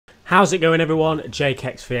How's it going everyone? Jake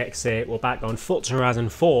FH5 here. We're back on Forza Horizon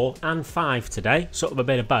 4 and 5 today, sort of a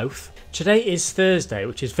bit of both. Today is Thursday,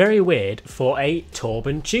 which is very weird for a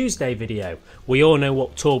Torben Tuesday video. We all know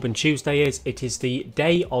what Torben Tuesday is. It is the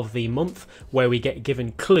day of the month where we get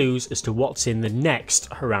given clues as to what's in the next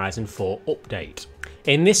Horizon 4 update.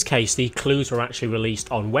 In this case, the clues were actually released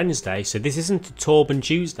on Wednesday, so this isn't a Torben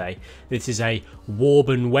Tuesday, this is a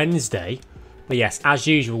Warben Wednesday. But yes, as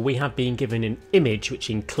usual, we have been given an image which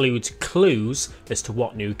includes clues as to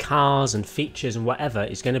what new cars and features and whatever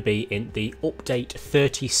is going to be in the update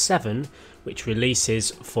 37, which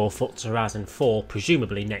releases for Forza Horizon 4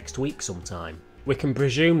 presumably next week sometime. We can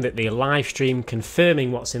presume that the live stream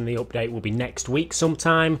confirming what's in the update will be next week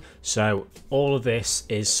sometime, so all of this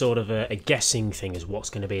is sort of a guessing thing as what's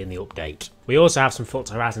going to be in the update. We also have some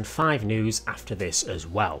Forza Horizon 5 news after this as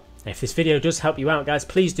well. If this video does help you out guys,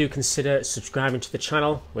 please do consider subscribing to the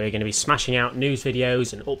channel. We're going to be smashing out news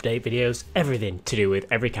videos and update videos, everything to do with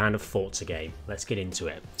every kind of Forza game. Let's get into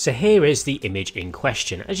it. So here is the image in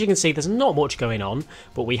question. As you can see, there's not much going on,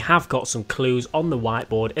 but we have got some clues on the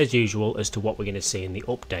whiteboard as usual as to what we're going to see in the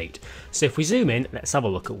update. So if we zoom in, let's have a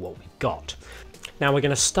look at what we've got. Now we're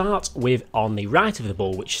going to start with on the right of the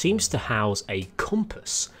board, which seems to house a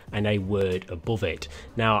compass and a word above it.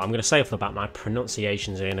 Now I'm going to say off the bat my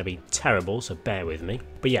pronunciations are going to be terrible, so bear with me.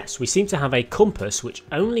 But yes, we seem to have a compass which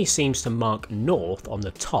only seems to mark north on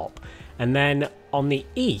the top, and then on the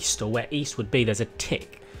east, or where east would be, there's a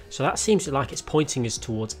tick. So that seems like it's pointing us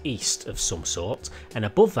towards east of some sort, and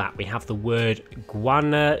above that we have the word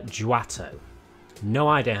Guanajuato. No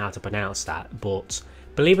idea how to pronounce that, but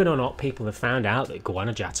believe it or not, people have found out that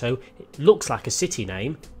Guanajuato, it looks like a city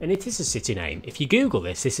name, and it is a city name. If you Google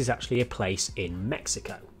this, this is actually a place in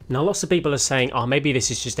Mexico. Now lots of people are saying, oh, maybe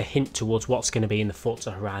this is just a hint towards what's going to be in the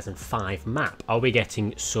Forza Horizon 5 map. Are we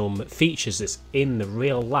getting some features that's in the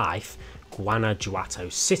real life Guanajuato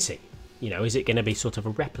city? You know, is it going to be sort of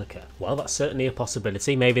a replica? Well, that's certainly a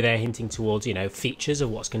possibility. Maybe they're hinting towards, you know, features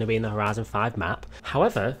of what's going to be in the Horizon 5 map.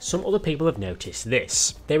 However, some other people have noticed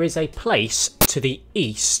this. There is a place to the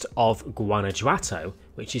east of Guanajuato,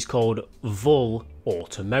 which is called Vull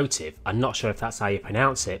Automotive. I'm not sure if that's how you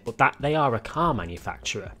pronounce it, but they are a car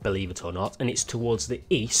manufacturer, believe it or not, and it's towards the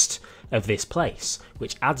east of this place,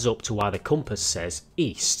 which adds up to why the compass says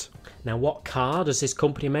east. Now, what car does this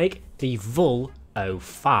company make? The Vull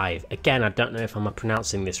 05. Again, I don't know if I'm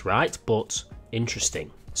pronouncing this right, but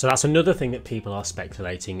interesting. So that's another thing that people are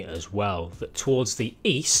speculating as well, that towards the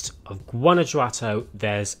east of Guanajuato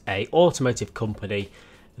there's a automotive company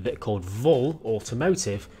that called Vull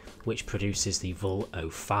Automotive, which produces the Vull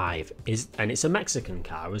 05, and it's a Mexican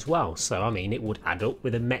car as well, so I mean it would add up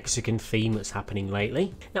with a Mexican theme that's happening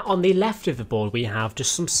lately. Now on the left of the board we have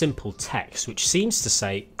just some simple text which seems to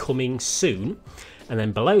say coming soon, and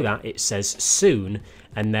then below that it says soon,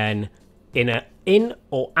 and then in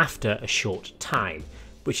or after a short time,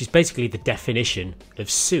 which is basically the definition of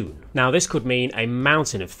soon. Now this could mean a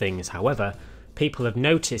mountain of things. However, people have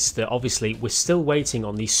noticed that obviously we're still waiting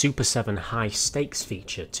on the Super 7 high stakes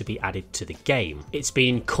feature to be added to the game. It's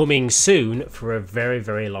been coming soon for a very,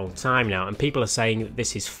 very long time now, and people are saying that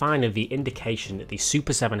this is finally the indication that the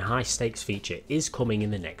Super 7 high stakes feature is coming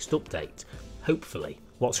in the next update, hopefully.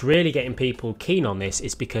 What's really getting people keen on this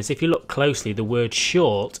is because if you look closely, the word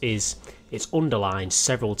short it's underlined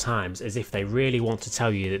several times, as if they really want to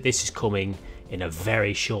tell you that this is coming in a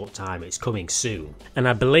very short time, it's coming soon. And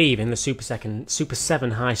I believe in the Super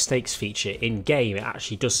 7 high stakes feature in game, it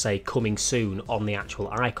actually does say coming soon on the actual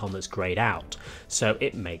icon that's greyed out, so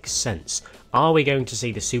it makes sense. Are we going to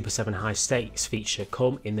see the Super 7 high stakes feature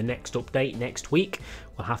come in the next update next week?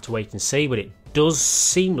 We'll have to wait and see, but it does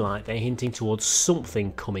seem like they're hinting towards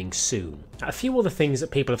something coming soon. A few other things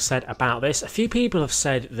that people have said about this. A few people have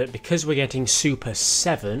said that because we're getting Super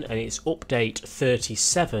 7 and it's update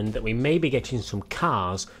 37, that we may be getting some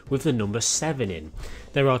cars with the number 7 in.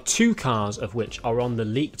 There are two cars of which are on the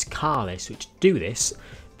leaked car list which do this.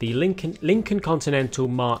 The Lincoln Continental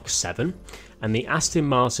Mark 7 and the Aston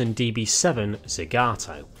Martin DB7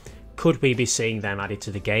 Zagato. Could we be seeing them added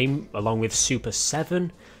to the game along with Super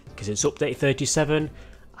 7 because it's update 37?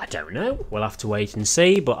 I don't know, we'll have to wait and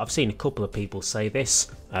see, but I've seen a couple of people say this.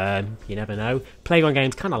 You never know. Playground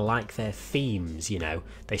games kind of like their themes, you know,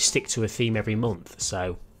 they stick to a theme every month,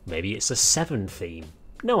 so maybe it's a 7 theme.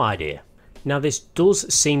 No idea. Now this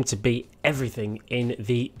does seem to be everything in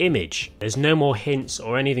the image. There's no more hints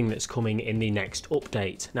or anything that's coming in the next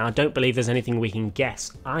update. Now I don't believe there's anything we can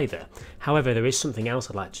guess either. However, there is something else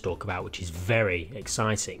I'd like to talk about which is very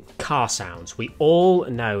exciting. Car sounds. We all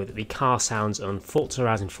know that the car sounds on Forza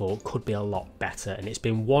Horizon 4 could be a lot better, and it's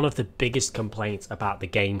been one of the biggest complaints about the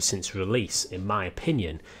game since release, in my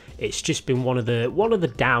opinion. It's just been one of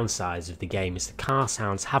the downsides of the game is the car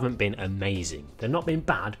sounds haven't been amazing. They've not been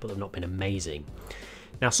bad, but they've not been amazing.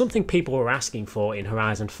 Now, something people were asking for in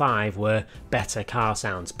Horizon 5 were better car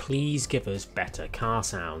sounds. Please give us better car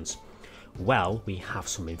sounds. Well, we have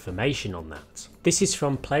some information on that. This is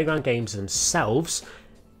from Playground Games themselves.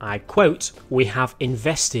 I quote, "We have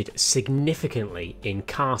invested significantly in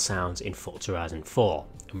car sounds in Forza Horizon 4,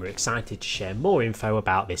 and we're excited to share more info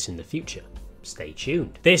about this in the future. Stay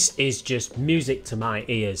tuned." This is just music to my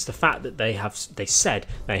ears. The fact that they said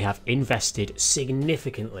they have invested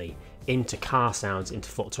significantly into car sounds into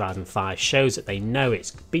Forza Horizon 5 shows that they know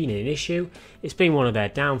it's been an issue. It's been one of their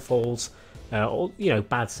downfalls, or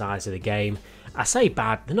bad sides of the game. I say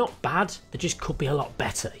bad, they're not bad, they just could be a lot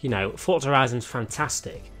better. Forza Horizon's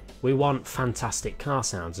fantastic. We want fantastic car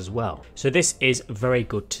sounds as well. So this is very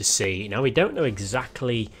good to see. Now, we don't know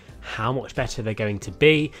exactly how much better they're going to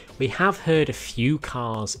be. We have heard a few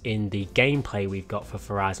cars in the gameplay we've got for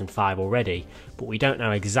Horizon 5 already, but we don't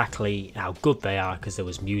know exactly how good they are because there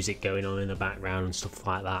was music going on in the background and stuff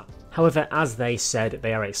like that. However, as they said,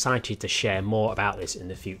 they are excited to share more about this in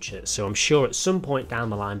the future, so I'm sure at some point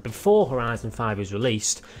down the line before Horizon 5 is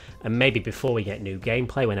released, and maybe before we get new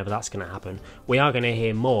gameplay, whenever that's going to happen, we are going to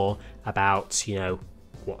hear more about,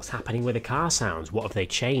 what's happening with the car sounds. What have they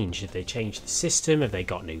changed? Have they changed the system? Have they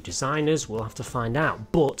got new designers? We'll have to find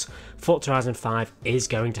out. But Forza Horizon 5 is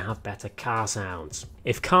going to have better car sounds.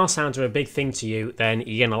 If car sounds are a big thing to you, then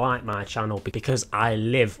you're going to like my channel because I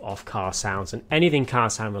live off car sounds, and anything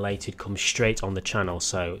car sound related comes straight on the channel,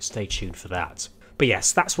 so stay tuned for that. But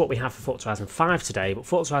yes, that's what we have for Forza Horizon 5 today, but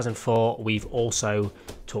Forza Horizon 4, we've also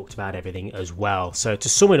talked about everything as well. So to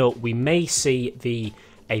sum it up, we may see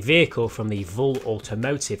a vehicle from the Vull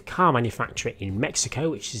Automotive car manufacturer in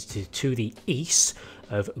Mexico, which is to the east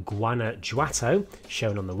of Guanajuato,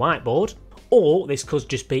 shown on the whiteboard. Or this could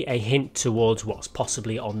just be a hint towards what's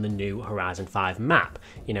possibly on the new Horizon 5 map.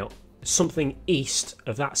 Something east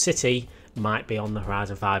of that city might be on the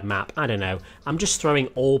Horizon 5 map. I don't know. I'm just throwing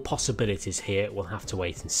all possibilities here. We'll have to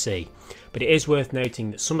wait and see. But it is worth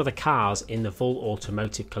noting that some of the cars in the Vull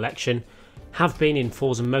Automotive collection have been in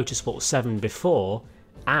Forza Motorsport 7 before,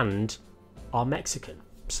 and are Mexican,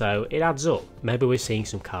 so it adds up. Maybe we're seeing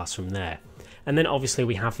some cars from there. And then obviously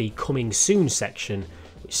we have the coming soon section,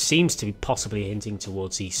 which seems to be possibly hinting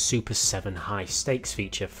towards the Super 7 high stakes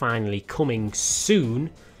feature finally coming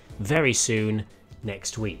soon, very soon,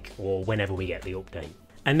 next week or whenever we get the update.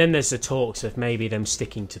 And then there's the talks of maybe them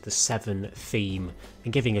sticking to the 7 theme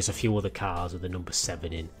and giving us a few other cars with the number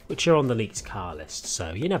 7 in, which are on the leaked car list,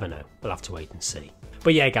 so you never know. We'll have to wait and see.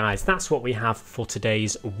 But yeah guys, that's what we have for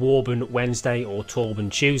today's Warburn Wednesday or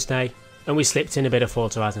Torben Tuesday, and we slipped in a bit of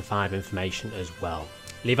Forza Horizon 5 information as well.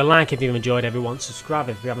 Leave a like if you've enjoyed, everyone, subscribe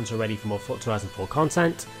if you haven't already for more Forza Horizon 4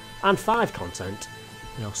 content and 5 content,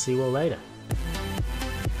 and I'll see you all later.